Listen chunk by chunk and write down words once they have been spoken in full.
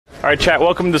All right, chat,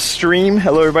 welcome to the stream.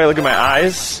 Hello, everybody. Look at my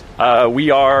eyes.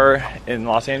 We are in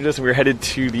Los Angeles, and we're headed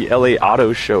to the LA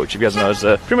Auto Show, which you guys know is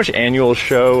a pretty much annual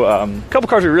show. A couple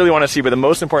cars we really want to see, but the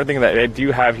most important thing that I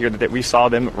do have here that we saw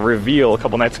them reveal a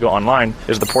couple nights ago online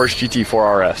is the Porsche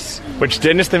GT4 RS, which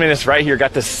Dennis the Menace right here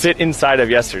got to sit inside of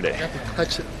yesterday. I got to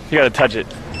touch it. You got to touch it.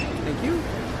 Thank you.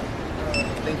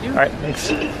 Thank you. All right,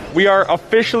 thanks. We are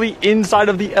officially inside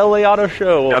of the LA Auto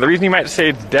Show. Now, the reason you might say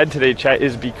it's dead today, chat,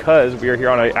 is because we are here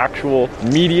on an actual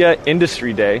media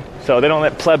industry day. So they don't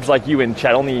let plebs like you in,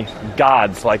 chat, only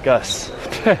gods like us.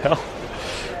 What the hell?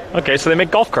 Okay, so they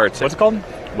make golf carts. What's it called?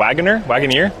 Wagoner?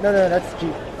 Wagoneer? No, that's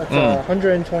Jeep. That's a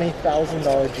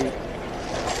 $120,000 Jeep.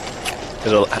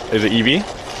 Is it EV?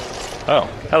 Oh,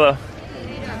 hello.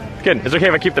 Good. Is it okay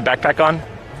if I keep the backpack on?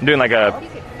 I'm doing like a...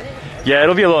 Yeah,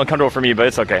 it'll be a little uncomfortable for me, but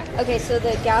it's okay. Okay, so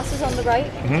the gas is on the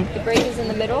right, the brake is in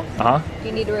the middle. If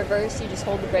you need to reverse, you just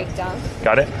hold the brake down.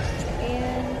 Got it.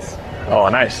 And... Oh,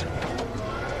 nice.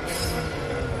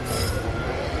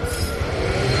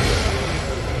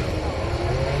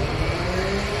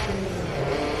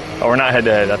 Oh, we're not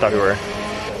head-to-head. I thought we were.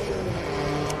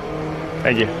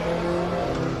 Thank you.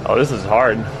 Oh, this is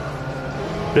hard.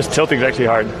 This tilting is actually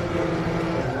hard.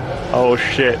 Oh,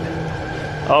 shit.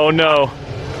 Oh, no.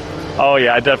 Oh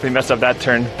yeah, I definitely messed up that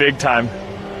turn, big time.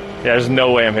 Yeah, there's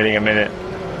no way I'm hitting a minute.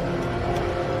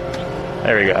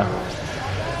 There we go.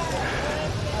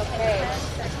 Okay.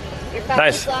 Your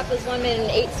fastest lap was 1 minute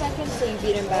and 8 seconds, so you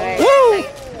beat him by... Woo!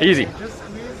 Easy.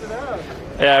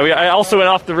 Yeah, I also went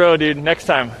off the road, dude. Next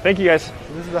time. Thank you guys. So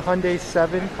this is the Hyundai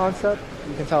 7 concept.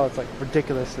 You can tell it's like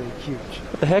ridiculously huge.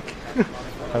 What the heck?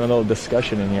 Having a little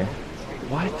discussion in here.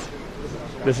 What?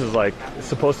 This is like, it's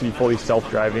supposed to be fully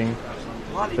self-driving.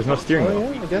 There's no steering wheel.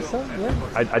 Oh, yeah, I guess so, yeah.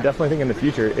 I definitely think in the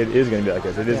future it is going to be like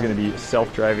this. It is going to be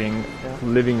self-driving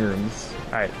living rooms.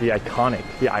 All right, the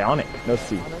Ionic, no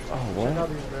C. Oh, what? Check out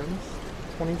these rims,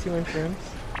 22-inch rims.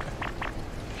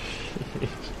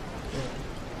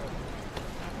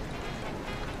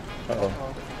 Uh-oh.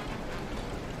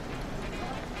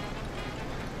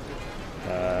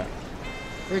 Yeah,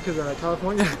 because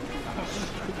California.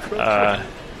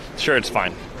 Sure, it's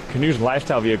fine. Canu's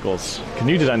lifestyle vehicles.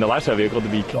 Canu designed the lifestyle vehicle to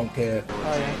be... Don't care.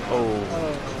 Oh.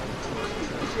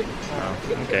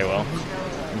 Okay, well.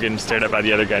 I'm getting stared at by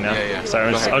the other guy now. Yeah.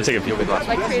 Sorry, I'll take a peek. Yeah,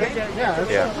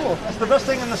 that's so cool. That's the best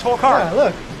thing in this whole car. Yeah,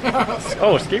 look.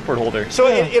 Oh, a skateboard holder. So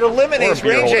it eliminates Or a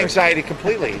beer range holder. anxiety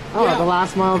completely. Oh, the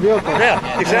last mile vehicle.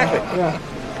 Yeah, exactly. Yeah.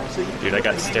 Dude, I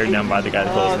got stared down by the guy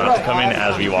that told us not to come in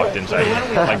as we walked inside.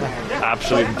 Like,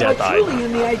 absolute death-eyed.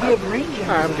 In the idea of range.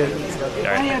 I'm good.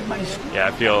 Yeah,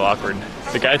 I feel awkward.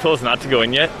 The guy told us not to go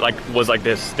in yet, like, was like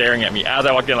this, staring at me. As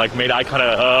I walked in, like, made eye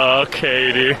contact,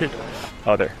 okay, dude.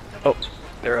 Oh, there. Oh,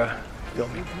 they're,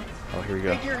 filming. Oh, here we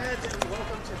go.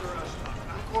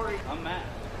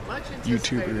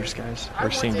 YouTubers, guys,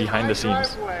 are seeing behind the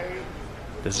scenes.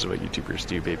 This is what YouTubers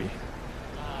do, baby.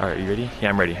 All right, you ready? Yeah,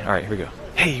 I'm ready. All right, here we go.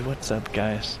 Hey, what's up,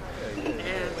 guys?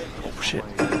 Oh, shit.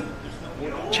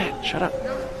 Chat, shut up.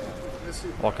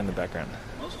 Walk in the background.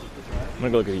 I'm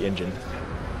gonna go look at the engine.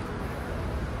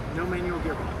 No manual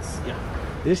gearbox. Yeah.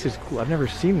 This is cool. I've never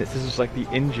seen this. This is like the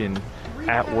engine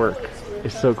at work.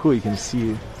 It's so cool. You can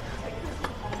see.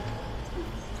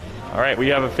 All right, we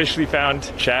have officially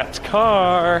found Chat's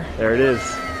car. There it is.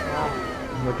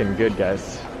 Looking good,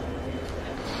 guys.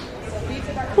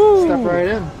 Woo. Step right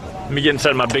in. Let me get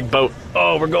inside my big boat.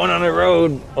 Oh, we're going on a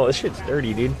road. Oh, this shit's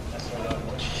dirty, dude.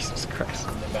 Jesus Christ.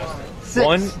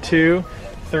 1, 2,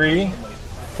 3,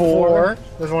 4.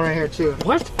 There's one right here too.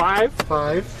 What? 5,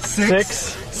 6,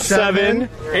 7,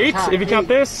 8. If you count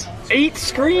this, 8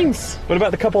 screens. What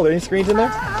about the couple? Are there any screens in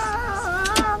there?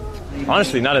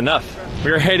 Honestly, not enough.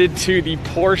 We're headed to the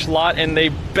Porsche lot, and they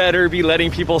better be letting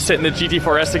people sit in the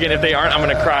GT4S again. If they aren't, I'm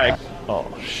gonna cry.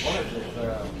 Oh, shit.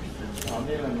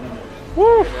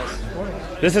 Woo!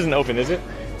 This isn't open, is it?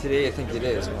 Today I think it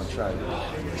is. I'm gonna try it.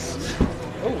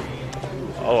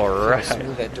 All right. How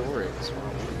smooth that door is.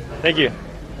 Thank you.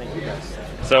 Thank you guys.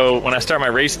 So when I start my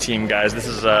race team, guys, this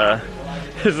is the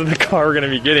car we're gonna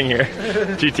be getting here.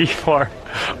 GT4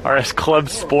 RS Club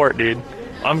Sport, dude.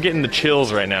 I'm getting the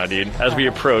chills right now, dude. As we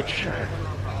approach,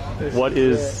 what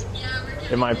is,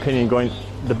 in my opinion, going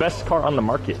the best car on the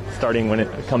market, starting when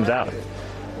it comes out.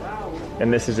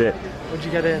 And this is it. Would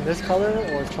you get it in this color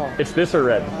or chalk? It's this or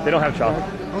red. They don't have chalk.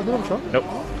 Oh, they don't have chalk? Nope.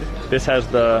 This has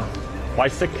the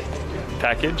Y-Stick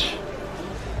package.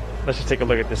 Let's just take a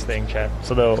look at this thing, chat.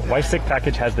 So the Y-Stick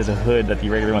package has this hood that the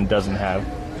regular one doesn't have.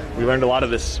 We learned a lot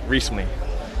of this recently.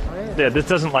 Oh, Yeah, this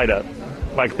doesn't light up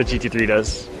like the GT3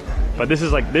 does. But this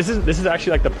is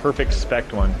actually like the perfect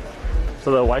spec one.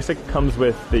 So the Y-Stick comes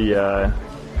with the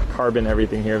carbon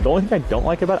everything here. The only thing I don't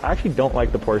like about it, I actually don't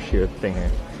like the Porsche thing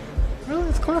here. Really,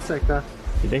 it's classic though.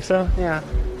 You think so? Yeah.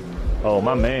 Oh,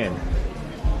 my man.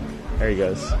 There he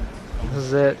goes. This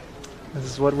is it. This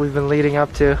is what we've been leading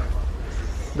up to.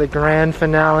 The grand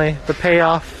finale, the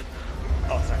payoff.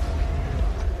 Oh, sorry.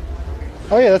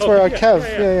 Oh yeah, that's where yeah, Kev.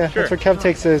 yeah, sure. That's where Kev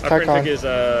takes his Our friend Taycan. took his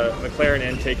McLaren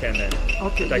and Taycan there.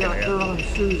 Okay, Second, yeah, they're on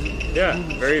Susan.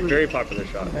 Yeah, very popular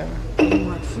shot. Yeah.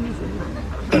 Like Susan.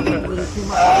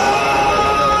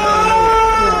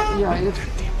 Yeah, it's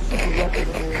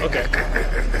reputable. Okay.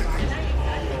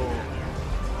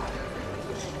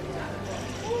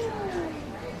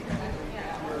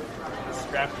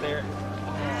 Strapped there.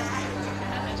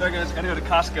 Sorry guys, gotta go to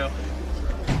Costco.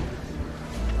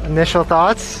 Initial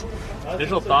thoughts?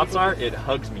 Initial thoughts are, it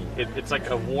hugs me. It's like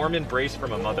a warm embrace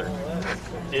from a mother.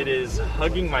 It is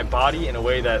hugging my body in a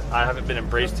way that I haven't been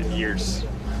embraced in years.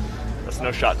 That's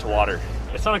no shot to water.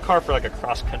 It's not a car for like a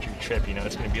cross-country trip, you know,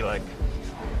 it's gonna be like...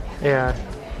 Yeah.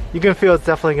 You can feel it's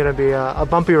definitely going to be a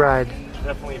bumpy ride.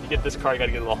 Definitely, if you get this car, you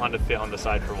gotta get a little Honda Fit on the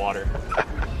side for water.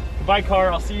 Goodbye car,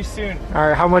 I'll see you soon.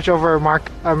 Alright, how much over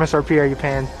MSRP are you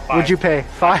paying? Would you pay?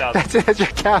 5? That's your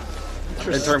cap.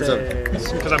 In terms of,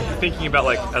 Because I'm thinking about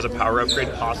like as a power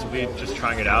upgrade, possibly just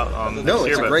trying it out. no,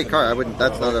 it's year, a great car. I wouldn't.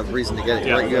 That's not a reason to get it.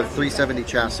 Yeah. Right? You have 370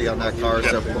 chassis on that car,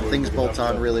 so things bolt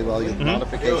on really well. Your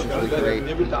modifications really great.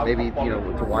 Maybe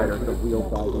to wider the wheel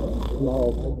size,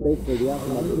 small. Basically, the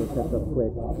aftermarket is kept up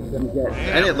quick.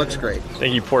 And it looks great.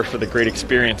 Thank you, Porsche, for the great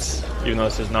experience, even though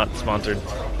this is not sponsored.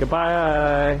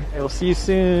 Goodbye. I will see you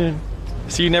soon.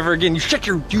 See you never again. You shut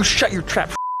your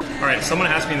trap. All right, someone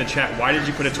asked me in the chat, why did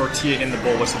you put a tortilla in the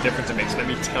bowl? What's the difference it makes? Let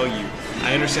me tell you.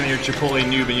 I understand that you're Chipotle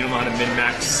noob and you don't know how to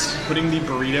min-max. Putting the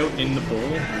burrito in the bowl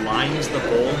lines the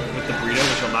bowl with the burrito,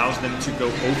 which allows them to go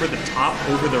over the top,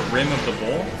 over the rim of the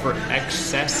bowl for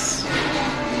excess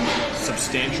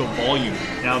substantial volume.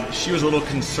 Now, she was a little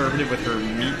conservative with her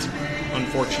meat,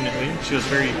 unfortunately. She was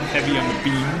very heavy on the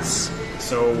beans,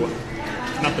 so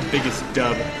not the biggest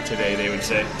dub today, they would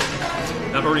say.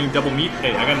 Not ordering double meat,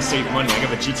 hey, I gotta save money. I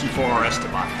got a GT4 RS to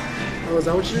buy. Oh, is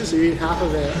that what you do? So you eat half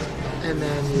of it, and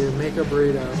then you make a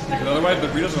burrito. Because otherwise, the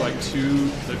burritos are like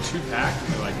they're 2-pack.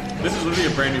 Like, this is literally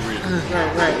a brand new burrito.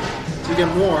 Right. So you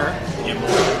get more. You get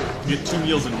more. You get 2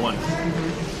 meals in one.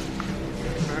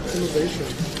 Maximization.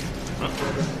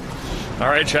 All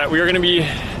right, chat. We are gonna be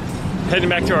heading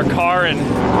back to our car and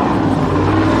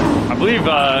I believe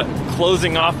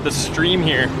closing off the stream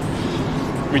here.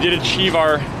 We did achieve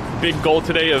our big goal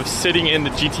today of sitting in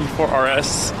the GT4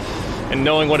 RS and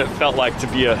knowing what it felt like to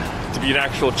be an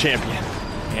actual champion.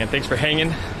 And thanks for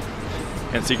hanging,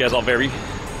 and see you guys all very,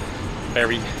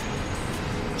 very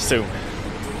soon.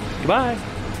 Goodbye.